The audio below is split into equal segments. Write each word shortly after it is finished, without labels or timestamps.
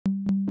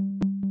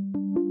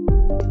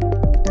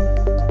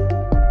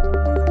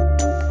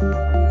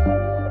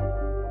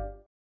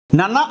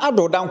Nana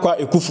Addo dankwa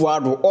Akufo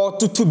Addo or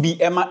to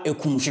be Emma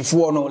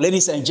Ekumfi no,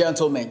 ladies and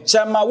gentlemen,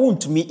 Chairman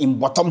Wontumi in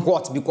bottom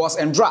hot because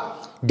Endra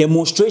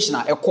demonstration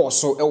a course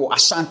so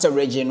Ashanti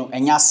region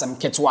and yasam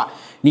ketwa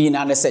ni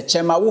na say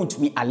Chairman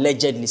Wontumi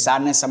allegedly sa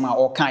sama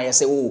or kan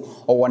say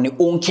or one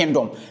own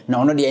kingdom na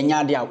ono de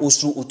enya de a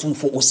osuru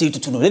Otumfuo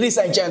ositutu no. Ladies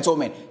and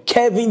gentlemen,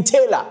 Kevin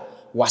Taylor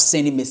was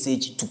sending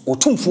message to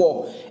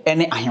Otumfuo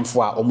ene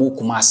ahemfo a omo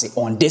kumase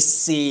on this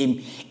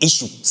same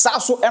issue.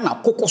 Saso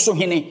ena kokoso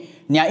hene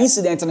nia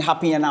incident and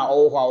happen na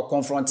all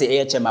confront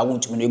Chairman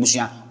Wontumi no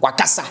ebusuan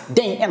wakasa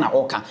den ena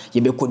oka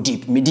yebeko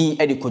deep midi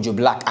edikojo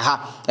black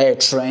aha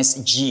trans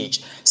gh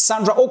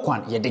Sandra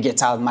Okwan ye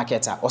digital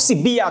marketer or see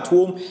be at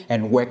home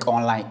and work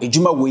online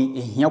ejuma we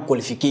ehia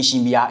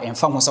qualification bia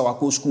emfa ho sa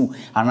wako school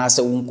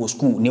anasa wonko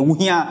school ne wo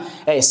hia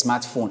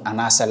smartphone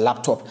anasa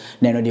laptop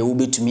na no de wo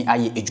betumi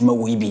aye ejuma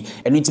we bi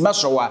eno ntima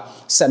sorowa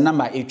se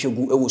number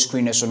etwegu ewo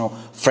screen so no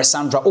for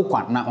Sandra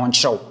Okwan na on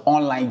show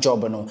online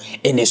job no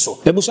eneso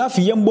ebusa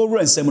fi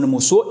yembo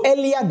so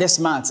earlier this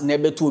month na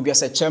beto obi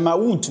say Chairman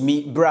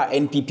Wontumi bra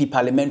NPP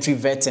parliamentary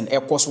vetting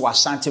ekos wa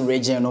Ashanti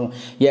region no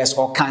yes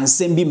or can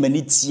sembi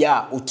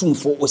manitia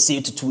Otumfuo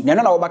ositutu na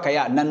na obaka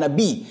ya nana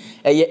bi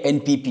eye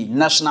NPP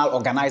national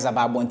organizer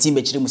ba bontin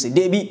be chire mu se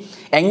debi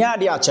enya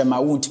de a Chairman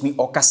Wontumi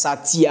okasa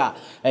tia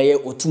eye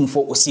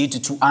Otumfuo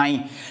ositutu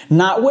an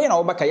na we na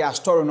obaka ya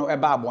story no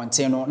eba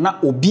bontin no na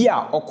obi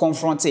a o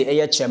confront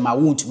eye Chairman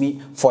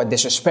Wontumi for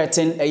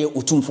disrespecting eye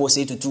Otumfuo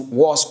ositutu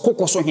was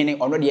kokoso hene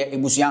already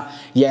ebusuan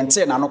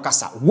yente na no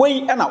kasa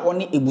wei na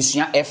oni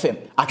ebusuan FM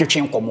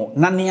atwetwe nkomo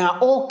na nea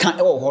o kan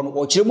e wo ho no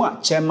o chire mu a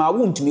Chairman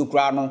Wontumi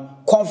kura no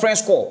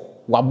conference call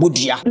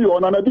wabodia bi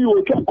ona na bi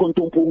wo twa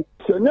kontompo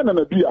se nya na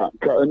bi a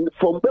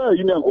from there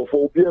yin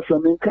nkofo bi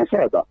FM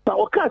nkasa da ta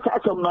o kasa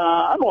asem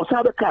na ana o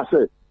sa de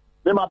kasa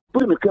me ma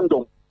put me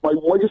kingdom my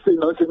what you say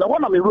na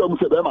wana me ru am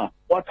se be ma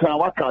what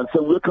can say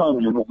we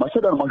can you know ma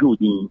sheda na ma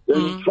hodi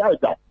try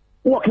that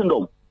what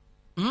kingdom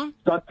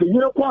that you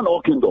know kwa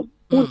na kingdom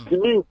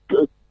Wontumi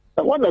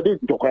wana de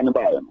tokwa ne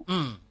ba ya no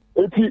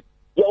enti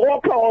ya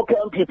waka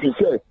MPP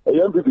say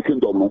MPP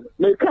kingdom no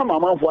na ka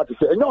mamanfo ate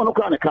say enya ono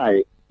kwa ne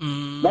kai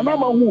na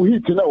mama hu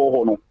hit na wo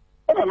ho no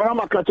na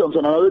mama ka chom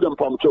so na we dem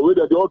pam cho we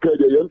de okay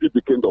the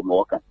MPP kingdom no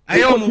waka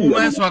ayo mu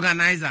women's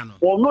organizer no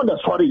o no the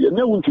sorry ye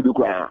ne Wontumi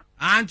kwa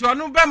anti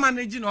onu be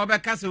manage na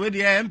obeka say we the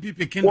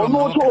MPP kingdom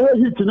no so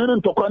hit ne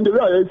ntokwa de we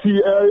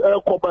asi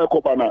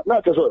koba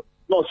na che so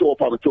no so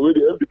pam cho we the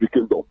MPP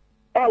kingdom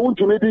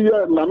Wontumi di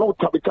na no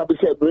tabi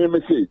say bring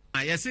message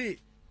yes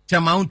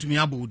Chairman Wontumi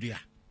abodua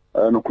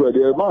no kwa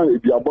de ma e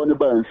bia boni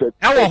ba nse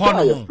e wo ho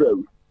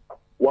no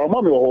wa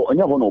ma me wo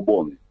anya ho no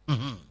bon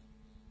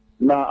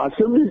na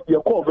asemi ye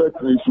call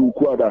vet ni su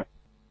kuada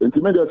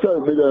ntimi de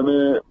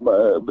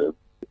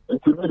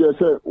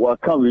say wa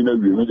kan we na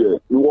wi mi de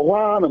wo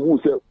ho na mu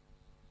say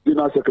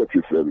dinner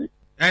secretary frame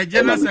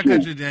general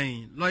secretary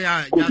den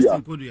lawyer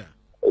Justin Kodua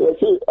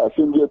say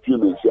assembly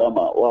appearance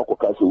ama wa ko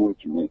kasa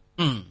Wontumi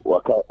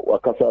wa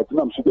kasa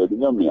tinam su de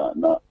nyamia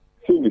na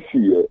say ni si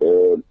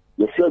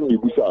the friend ni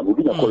busa no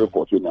bi na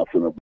report na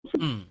friend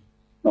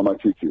na ma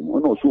chichi mo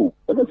no so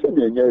e na say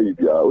nya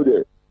bia o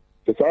de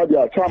se sa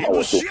dia chama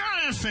wo so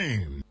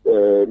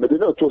me de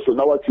no to so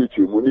na wa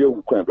chichi mo ni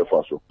ewu kwan be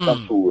fa so na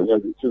so nya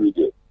ti we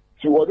de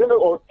ti wo de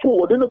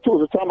no to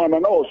so chama na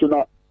o so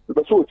na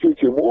be so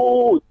chichi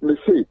mo me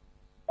say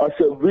as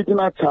a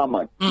regional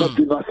chairman na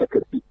regional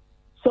secretary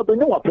so be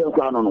no wa pen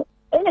kwa no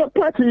any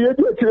party ye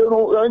do tire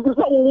no and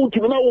so wo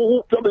Wontumi na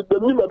wo the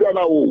ni be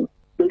na wo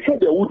they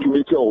said they would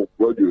make your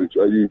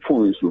radio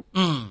phone issue.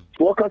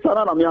 So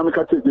Kasana na me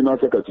ka take dinner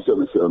secretary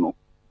say no.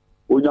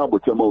 Onya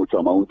botema o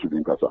chama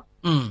Wontumi nkasa.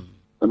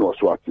 And was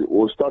what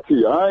o start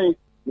ai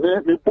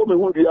me po me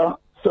hu dia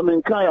se me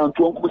nkan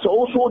anto nku so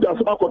o so dia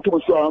se makoto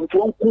so anto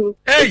nku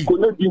ko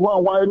na di ho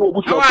anwan na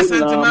obusu afo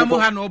na Asante ma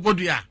ha na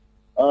obodua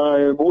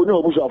o ni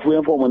obusu afo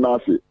yen form na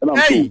ase na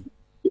so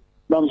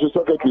na so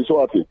secretary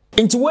so ati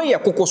inti we ye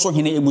kokoso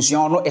hene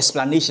ebusuan no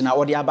explanation a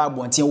odi aba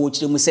bonten wo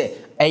kire mu se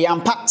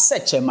eyampa se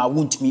Chairman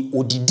Wontumi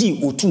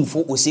odidi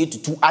Otumfuo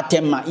osetutu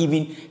atemma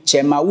even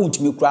Chairman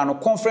Wontumi kura no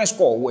conference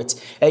call with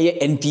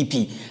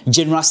NPP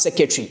General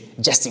Secretary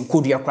Justin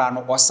Kodua kura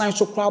no osan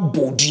so kura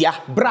bodua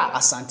bra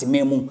Asante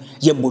memu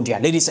ye bodua.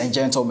 Ladies and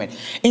gentlemen,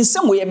 in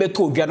some way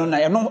beto odua no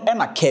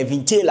na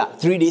Kevin Taylor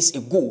 3 days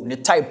ago ne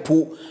type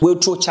we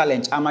throw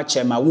challenge ama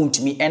Chairman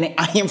Wontumi ene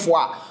ahemfo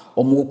a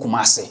omo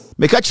kumase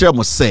meka kire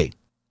mo say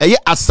eye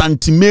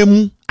Asante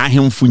memu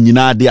ahemfo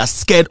nyina they are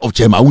scared of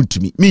Chairman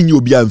Wontumi me nyi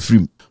obi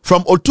amfrim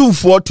from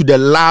Otumfuo to the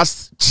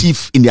last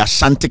chief in the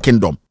Ashanti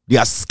kingdom they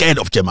are scared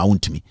of Chairman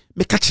Wontumi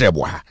meka kire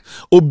bo ha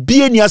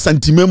obi ani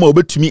Asante memu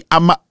obetumi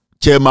ama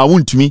Chairman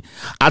Wontumi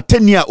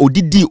atenia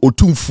odidi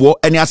Otumfuo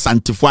ene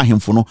Asantefo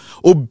ahemfo no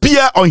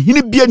obia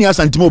ohene bia ni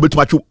Asante memu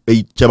obetumi atwo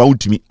Chairman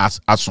Wontumi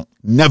aso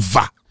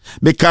never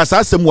meka sa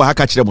asem wo ha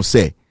ka kire mo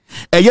say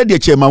eye de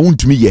Chairman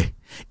Wontumi ye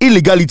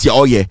illegality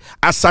oye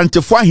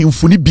Asantefo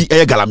ahemfo ni bi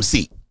eye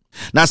galamsey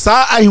na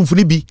saa ahemfo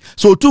ni bi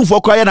so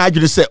Otumfuo kwa ye na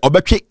adwene se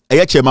obetwe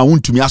eye Chairman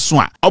Wontumi aso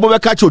a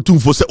obebeka che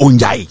Otumfuo se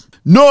onjae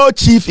no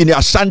chief in the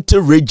Ashanti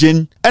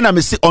region. And I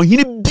may say, on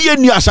hini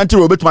be near Ashanti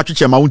Robert Match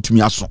Chairman to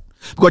me aso.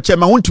 Because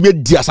Chairman want to be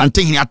dear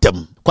Ashanti in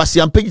atem.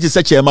 Kwasi ampegi to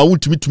say Chairman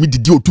want to me the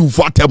deal to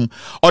for atem.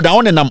 Or the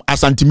one and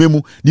Ashanti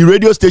memu, the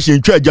radio station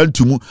in Chairman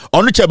to mu.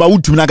 Only Chairman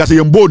want to me nagase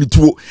yemboni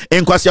to.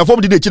 And kwasi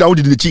afom di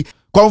chi.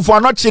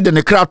 Konfo not chi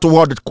the crowd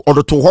toward or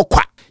the to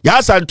hokwa. Ya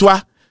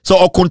Asantwa. So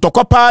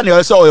okuntokopa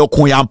ne say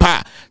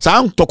oyokonyampa.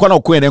 Sa antokwa na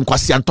okwen en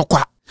kwasi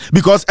antokwa.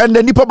 Because and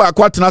the nipa ba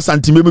kwatena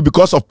Ashanti memu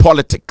because of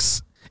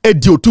politics.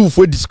 Edi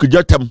Otumfuo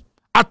discreditem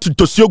atu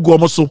tosiogo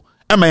omoso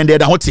ema ende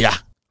da hotia.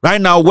 Right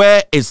now,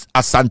 where is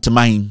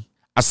Asantemine?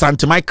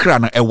 Asantemine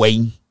krana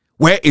away.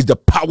 Where is the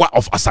power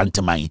of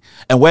Asantemine?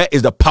 And where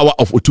is the power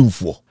of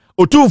Otumfuo?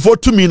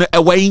 Otumfuo to me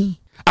away.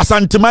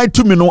 Asantemine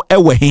to me no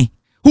away.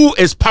 Who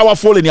is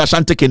powerful in the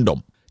Ashanti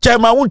kingdom?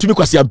 Chairman want to be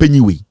kwasi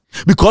abenyiwe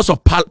because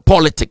of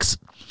politics.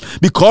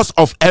 Because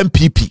of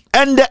MPP.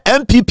 And the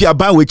MPP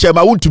aban with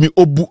Chairman want to me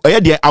obu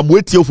I'm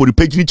waiting for the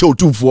page ni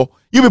Otumfuo.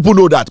 You people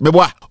know that.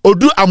 Mebwa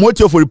odu I'm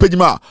waiting for the page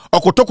ma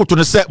okotoko to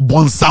ne se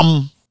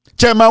bonsam.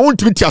 Chairman want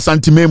to be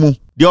Ashanti memu.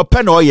 The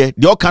open oye,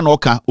 the okan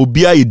oka,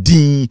 obia ye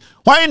din.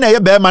 Why na ye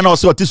be man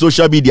also on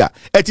social media?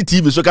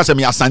 TV so kase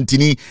me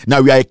Asantini. Now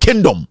we are a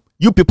kingdom.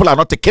 You people are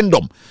not a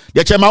kingdom.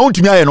 The Chairman want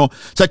to be no.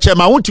 So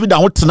Chairman want to be da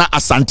ho tena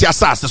Asante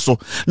asase so.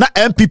 Na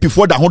MPP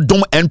for da ho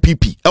dom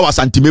MPP. E wa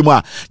Asante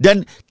memu.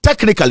 Then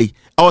technically,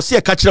 I will say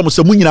a catcher mo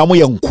se mu nyina mo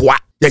ye nkwa.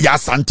 Ye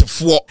Asante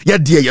fo. Ye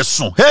de ye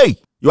so. Hey,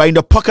 you are in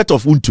the pocket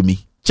of Wontumi.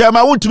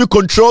 Chairman Wontumi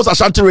controls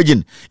Ashanti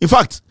region. In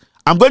fact,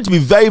 I'm going to be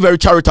very, very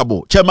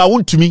charitable. Chairman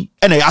Wontumi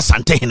and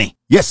Asante hine.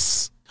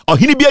 Yes. Or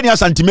hini bi ani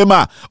Asante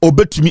mema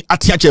obetumi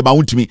atia Chairman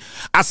Wontumi.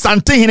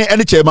 Asante hine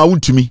ene Chairman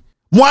Wontumi.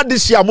 Mo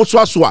this year mo so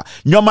a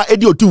nyoma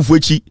edi Otumfuo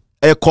echi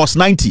cost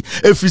 90.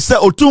 If you say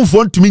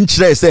Otumfuo ntumi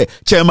nkyere say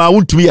Chairman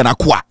Wontumi ya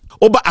nakoa.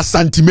 Oba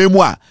Asante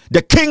memu a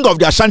the king of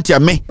the Ashanti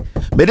me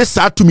this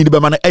sa tumi ni be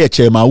ma na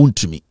Chairman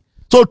Wontumi.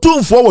 So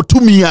Otumfuo wo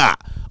tumi a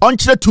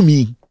onkyere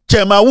tumi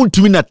Chairman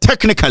Wontumi na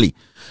technically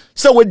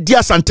so we dia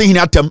Asante hine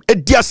atem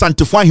dia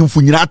Asantefo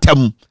ahemfo nyina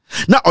atem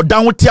na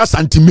odan wo tia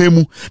Asante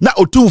memu na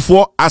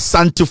Otumfuo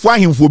Asantefo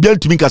ahemfo bia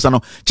ntumi kasa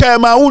no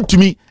Chairman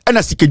Wontumi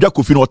na sikedwa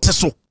kofi no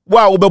oteso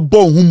wa wo be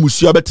bon hu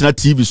musu abetena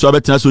TV so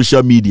abetena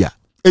social media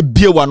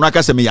ebie wa no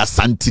aka se me ya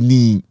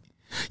Asantini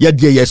ye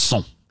dia ye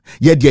son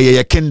ye dia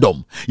ye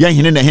kingdom ye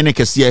hene na hene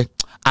kese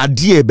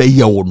ade e be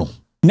ye wo no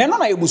Neno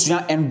na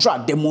ebusuya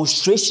endra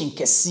demonstration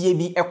kesiye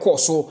bi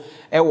ekoso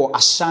ewo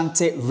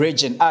Ashanti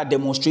region a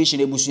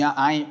demonstration ebusuya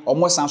an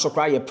almost san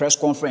sopra ye press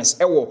conference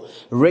ewo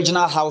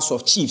Regional House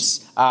of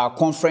Chiefs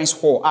conference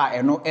hall a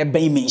eno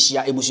eben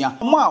menhia ebusuya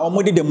ma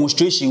omode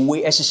demonstration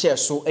we ehihye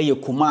so eye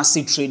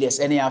Kumasi Traders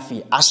ene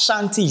afi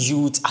Ashanti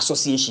Youth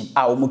Association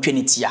a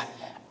omotwenitia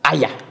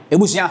aya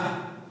ebusuya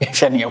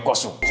ehwe ne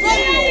ekoso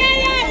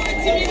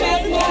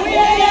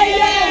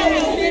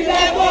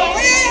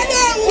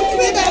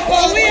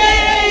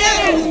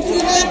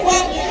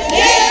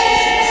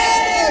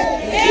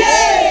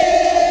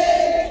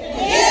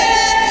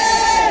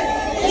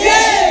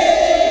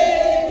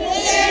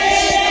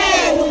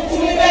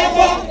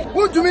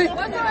Wontumi,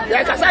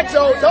 ya kasa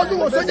cho, so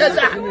do so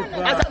jeja.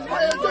 Asa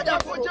so ja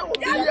for je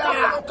obia.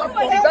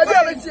 Baby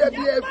a be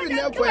be free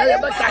na ko ya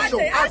be ka show.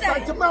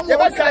 Asante mamu. Ya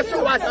be ka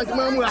show Asante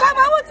mamu.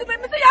 Baba Wontumi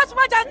me say ya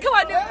suma jan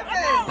kwa ni.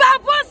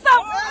 Baba so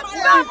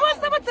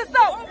to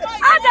so.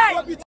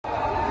 Adai.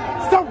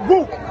 So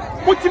go.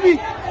 Wontumi,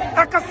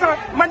 akasa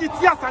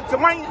maniti Asante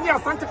man ni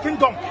Asante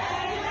kingdom.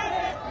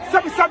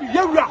 Sabi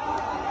yewura.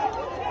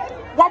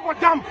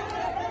 Wabodam.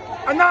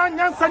 Ana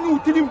nyansa ni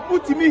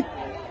utimi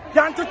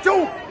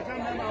yantetu.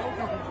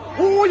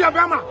 Who ya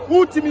bema?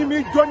 Who to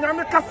me Jonya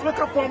me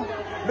kasmeka from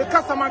the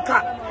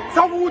Casamanca.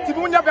 So who to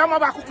me bema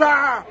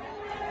bakuta.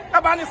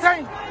 Abani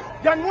saying,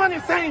 Yan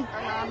is saying,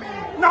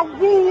 now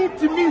who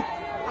to me,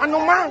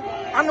 Anoma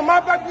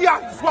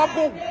Babia,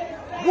 Swabo,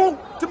 who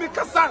to me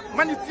Casa,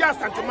 Manitia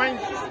Santa Mine.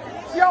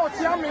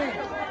 Tia me,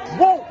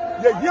 who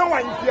the young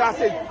one in fear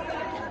say.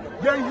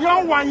 The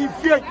young one in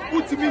fear,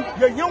 who to me,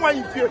 the young one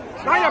in fear.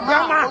 Now ya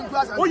Bama,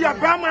 who ya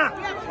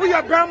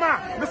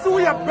Bama, Miss who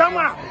ya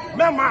Bama,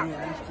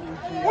 Mama.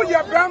 Oh,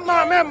 yeah,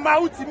 Brahma, man,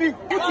 Mautini.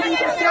 Utimi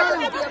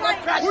Bessian.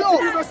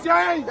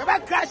 The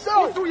back crash.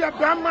 Oh, yeah,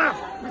 Brahma,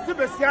 Mr.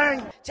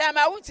 Bessian.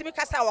 Chama, Utimi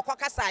Casa or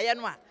Cocasa,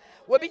 Yanwa.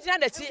 We'll be done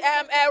the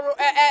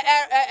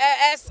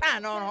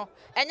son,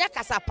 and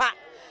Yakasapa.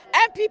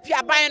 MPP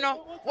abano,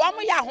 one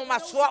we are home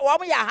as one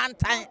we are hand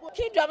time.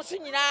 Kingdom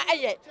Sunina,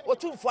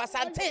 Otumfuo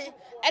Asante,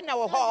 and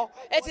our hall.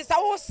 It is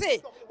our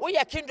say, we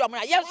are kingdom,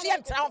 yes,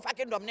 and town for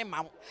kingdom name,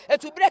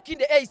 and to break in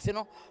the eight, you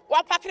know,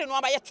 one packing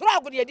one by a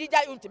trouble, you did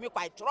that to me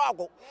quite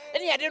trouble.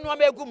 And you didn't want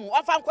me a gum,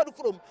 one found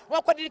Kodukrum,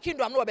 one could the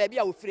kingdom, no baby,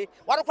 I will free,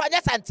 one of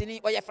Santini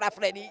or your Fra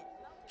Freddy.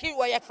 ki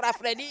wo ye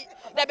frafrani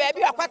na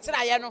baby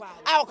akwatena ye no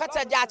a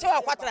okata jaache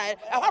akwatena ye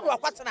ehwa do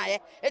akwatena ye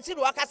eti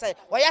do akase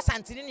wo ye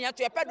santini ne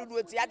to ye pedudu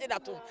oti ade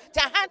dato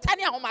ta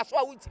hantane ahomaso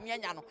a wuntimi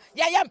anya no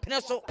ye ye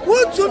mpene so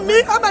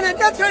Wontumi amana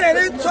ntatere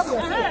ne nto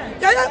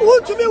ya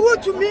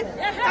wontumi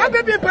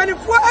abebi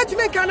panifo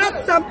atime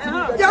kana sam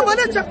ya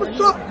wona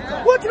chapuso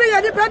wontumi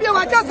ya ni pabia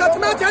wa kasa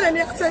atime tare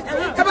ne ase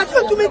kabati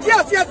wontumi ti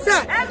ase ase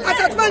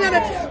asatuma nya ne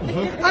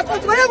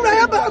asatuma ya wura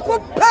ya ba ko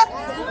pa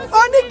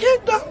oni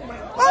kindo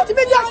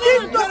wontumi ya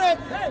kindo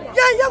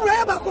ya wura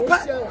ya ba ko pa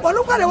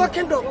wonu kwale wa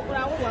kindo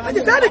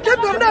ati sane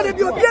kindo na de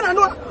bi obi na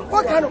no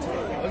wa kanu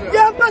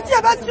ya pasi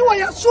abati wa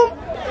ya sum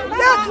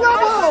ya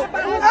tuamo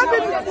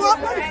abebi fo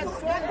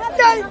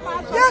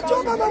ya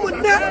choma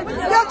mamunne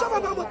ya choma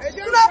mamunne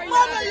sura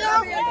pale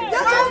ya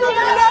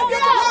choma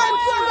mamunne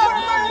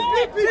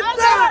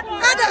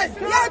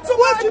ya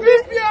choma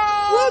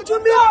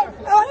wontumi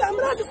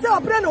amrazo se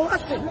obrana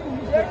wase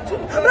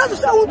amrazo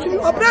se wontumi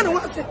obrana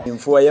wase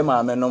info ye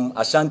maamenom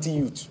Ashanti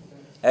youth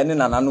ene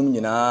nananom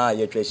nyina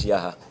ye twahia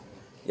ha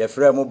ye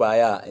frɛ mu baa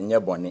ya enye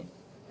bɔne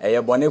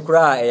eye bɔne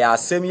kura eye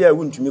asɛm ye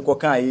wontumi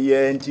kɔka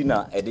ye nti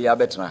na ede ya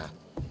betena ha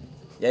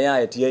ye ya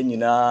yete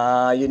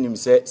nyina ye nim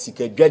sɛ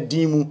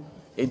sikadwadin mu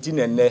enti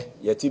nenne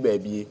yete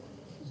baabie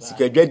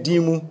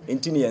sikadwadin mu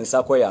enti ne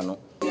yensa kɔya no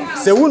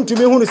sɛ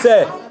wontumi hunu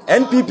sɛ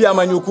NPP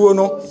amanyokuo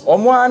no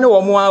ɔmo ane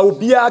ɔmo a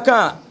obia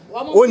ka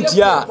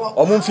ontia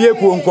ɔmo mfie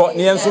kuo nkɔ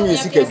ne yenso ye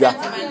sikadwa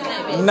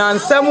na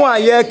nsɛm a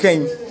ye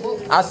kan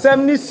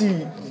asɛm ni si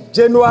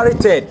January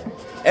 3rd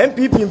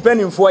NPP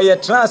mpanimfo ye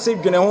transe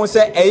dwene ho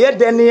sɛ ɛyɛ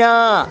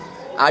dɛnea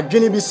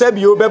adwene bi sɛ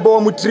bi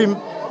obɛbɔ mu trim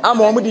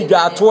ama ɔmo di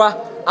dwaatoa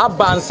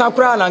aba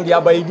nsakra na nge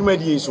aba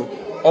edwumadie so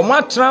ɔmo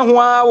atra ho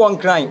a won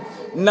kran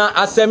na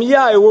asɛm ye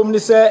a ɛwom ni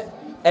sɛ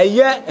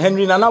ɛyɛ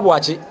Henry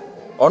Nanaboache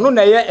ɔno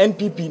na ɛyɛ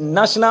NPP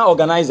national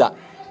organizer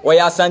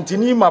wɔyɛ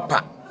asantini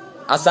mapa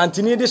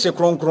asantini de hye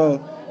kronkron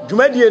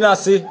dwumadie na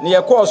ase ne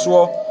yɛ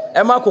kɔɔsoɔ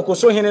ɛma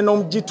kokoso hene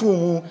nom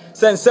gitumu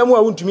sɛ nsɛm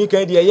a wontumi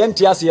kan de ɛyɛ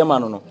nte ase ɛma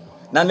no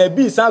na na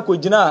bi sa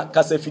akogina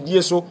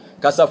kasafidie so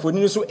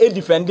kasafoni so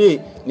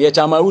edifende ne yɛ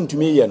chama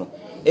wontumi yɛ no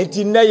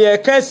enti na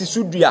yɛ ka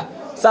sisudua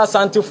sa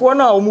santefoɔ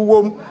na ɔmo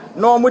wom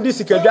na ɔmo di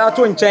sikadwa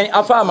ato nkyɛn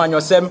afa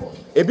amanyɔsɛm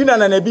ebi na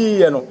na bi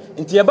yɛ no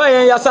enti yɛ ba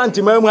yɛn ya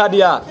santema mu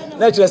hade a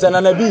na kyerɛ sɛ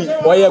na bi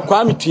ɔyɛ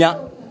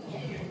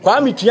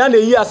kwame tua na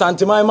yi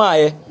asanteman ma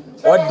ayɛ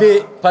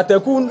ɔde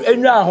pataku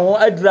enwa ho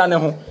adura ne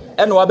ho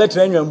ɛna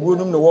wabɛtena nwambuo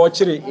num na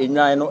wɔkyere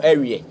enwan no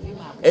awie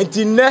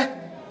enti nnɛ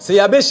sɛ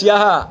yɛabɛhyia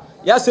ha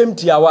yɛasɛm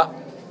tiawa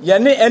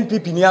yɛne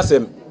NPP ni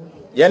asɛm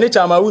yɛne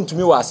chama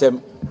wontumi wɔ asɛm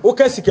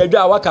woka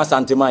sikadwa waka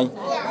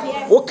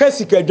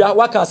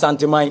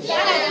santeman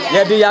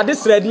yɛde yade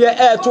srɛdeɛ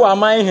ɛɛto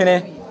aman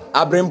hene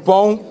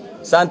abrempɔn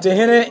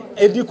santehene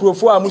edi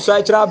kurofo a muso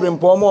akyerɛ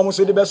abrempɔn mo ɔmo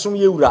so de bɛsom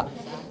yɛwura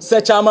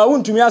sɛ chama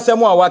wontumi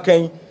asɛm a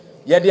wakan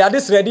yɛde yade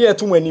srɛdeɛ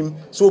ɛto manim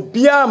so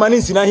bia ma ne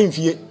nsina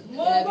hemfie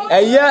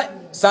ɛyɛ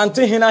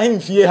santehene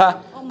hemfie ha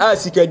a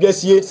sikadwa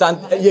sie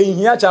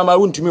yɛhia chama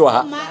wontumi wɔ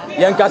ha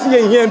yɛnkase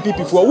yɛhia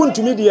NPP fo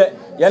wontumi deɛ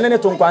yɛne ne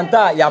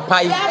tonkwanta ya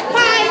pai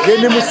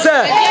yɛnim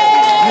sɛ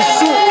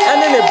yisu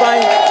ɛne ne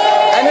ban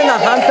ɛne na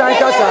hantan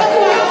kasa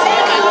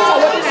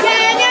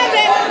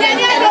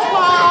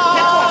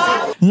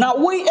na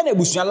we ene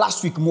busua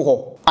last week mu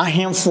ho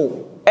ahemfo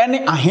ene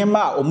ahema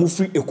a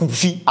omufri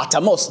Ekumfi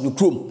Atamos ne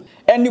krom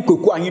ene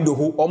Kweku Anyido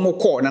ho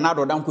omukọ na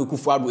nadodan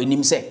Akufo Addo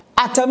enim se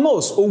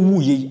Atamos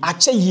owu ye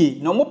ache ye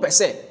na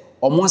omopese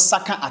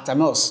omonsaka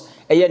Atamos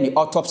eye ni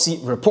autopsy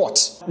report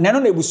na no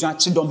na busua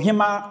chidom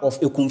hema of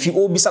Ekumfi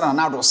obisa na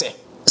nado se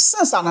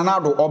since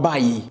ananado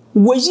obayi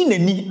wayi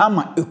nani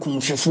ama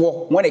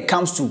Ekumfifo when it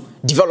comes to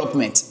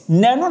development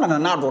na no na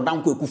nanado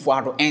dan Akufo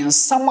Addo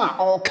ensama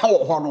a oka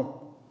wo ho no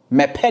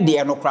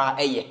mepede no kra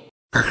eye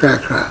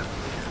kakra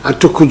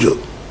atokujo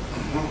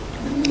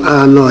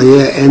no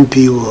ye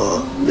MP wo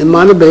the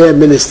man be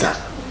minister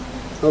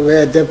or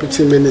be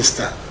deputy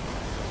minister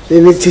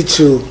they need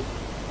to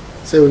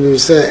say when you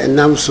say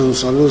enamson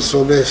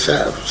so be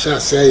sha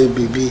say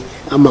bibi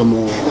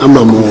amamo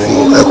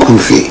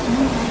Ekumfi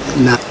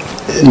na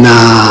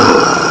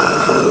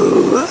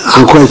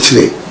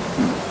actually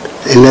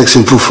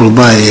election for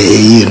by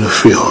a no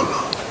free hall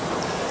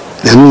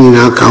na mimi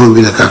na account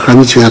bi na kakra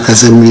mi twa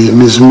kasa mi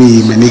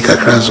me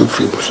kakra so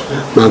films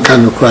man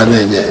kan no kra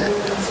na nye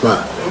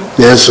ba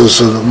na so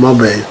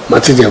mobile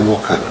matija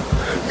moka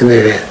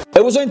emere e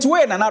was into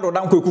way na nado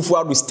dan Akufo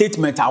Addo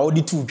statement a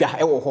odi tu dwa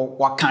e wo ho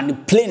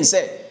wakan plain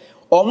say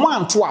omo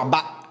anto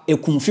aba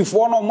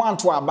Ekumfifo no omo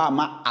anto aba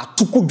ma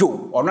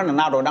atukudwo ono na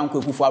nado dan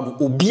Akufo Addo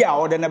obi a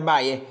ode ne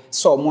baaye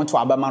say omo anto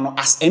aba ma no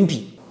as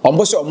MP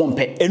ombo say omo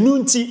mpe enu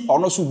nti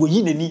ono so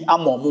goyi nani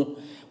amomo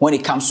when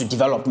it comes to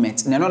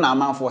development na no na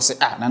amanfo say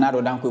na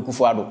nado dan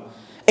Akufo Addo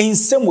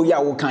ensem wo ya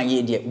wo kan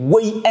ye de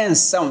we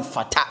ensem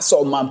fata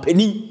so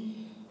mampani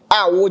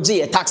a wo je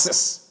ye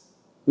taxes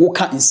wo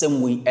kan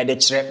ensem we e de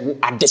kire wo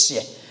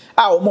adehye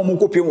a wo mo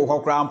kopiem wo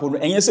kokra ampo no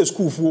enye se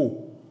school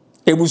fu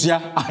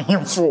ebusia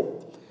ahemfo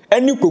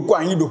eni Kweku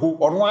Anyido ho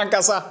ono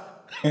akasa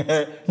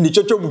ni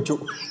chochomucho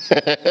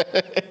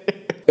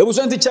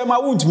Ebusonti chema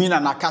Wontumi na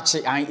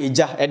nakache an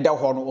eja eda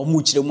ho no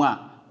omu kiremu a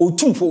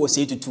Otumfuo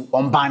se tutu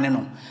ombane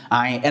no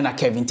an ena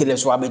Kevin Tele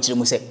so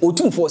abekiremu se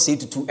Otumfuo se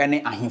tutu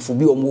ene ahemfo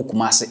bi omu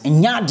kumase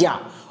nyaade a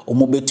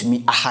omu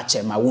betumi aha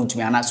chema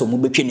Wontumi ana so omu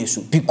betwe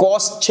nesu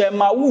because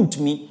chema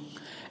Wontumi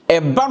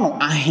eba no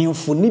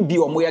ahemfo ni bi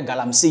omu ye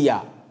galamse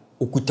ya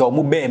okuta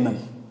omu beemam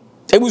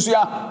ebusu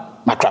ya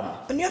matram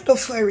ani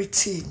adofo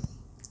eriti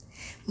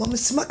mama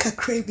sima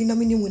kakra bi na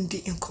mini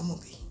wundi enkomo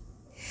bi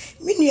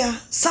minia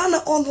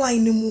sana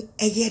online mu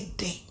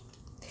eyede.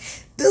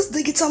 This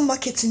digital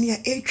marketing ya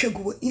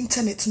etwego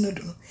internet no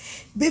do.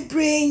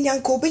 Bebre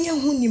nyanko benya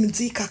hu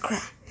nimdi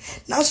kakra.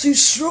 Now so you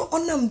throw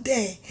on them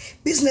there.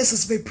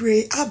 Businesses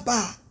bebre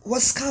aba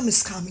was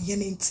scam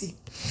yenenti.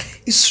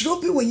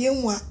 Isro bi we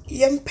yenwa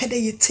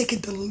yempede ye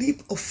take the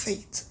leap of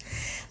faith.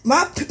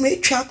 Map me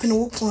trap in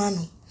wo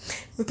plano.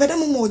 Me pede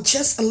mo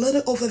just a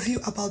little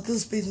overview about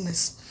this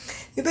business.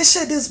 Me be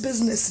share this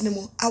business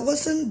anymore. I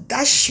wasn't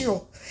that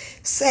sure.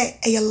 Say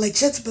a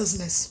legit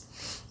business.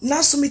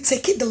 Now so me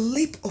taking the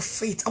leap of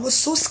faith. I was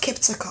so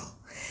skeptical.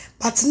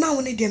 But now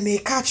when they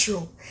make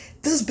actual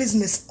this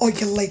business or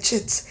you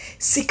legit.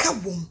 Sika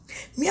boom.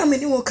 Me a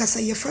many workers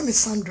say your friend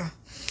Sandra.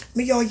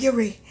 Me your yere.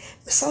 Me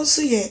sound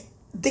so ye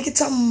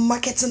digital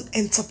marketing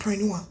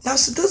entrepreneur. Now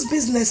so this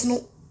business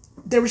no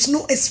there is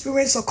no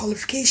experience or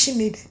qualification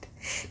needed.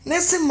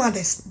 Nursing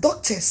mothers,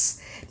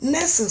 doctors,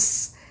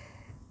 nurses.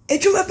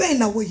 Ejuma be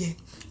na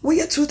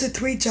we 2 to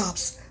 3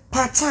 jobs.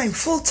 Part-time,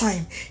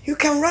 full-time, you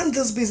can run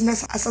this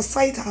business as a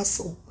side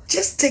hustle.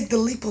 Just take the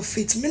leap of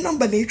faith. My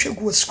number na itwe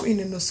go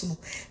screen no so.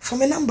 For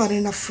my number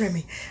na frame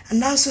me.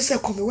 And now so say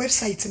come my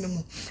website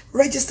no.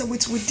 Register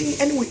with within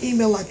any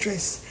email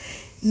address.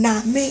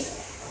 Na me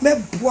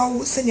boa wo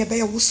senya be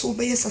ya wo so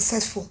be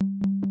successful.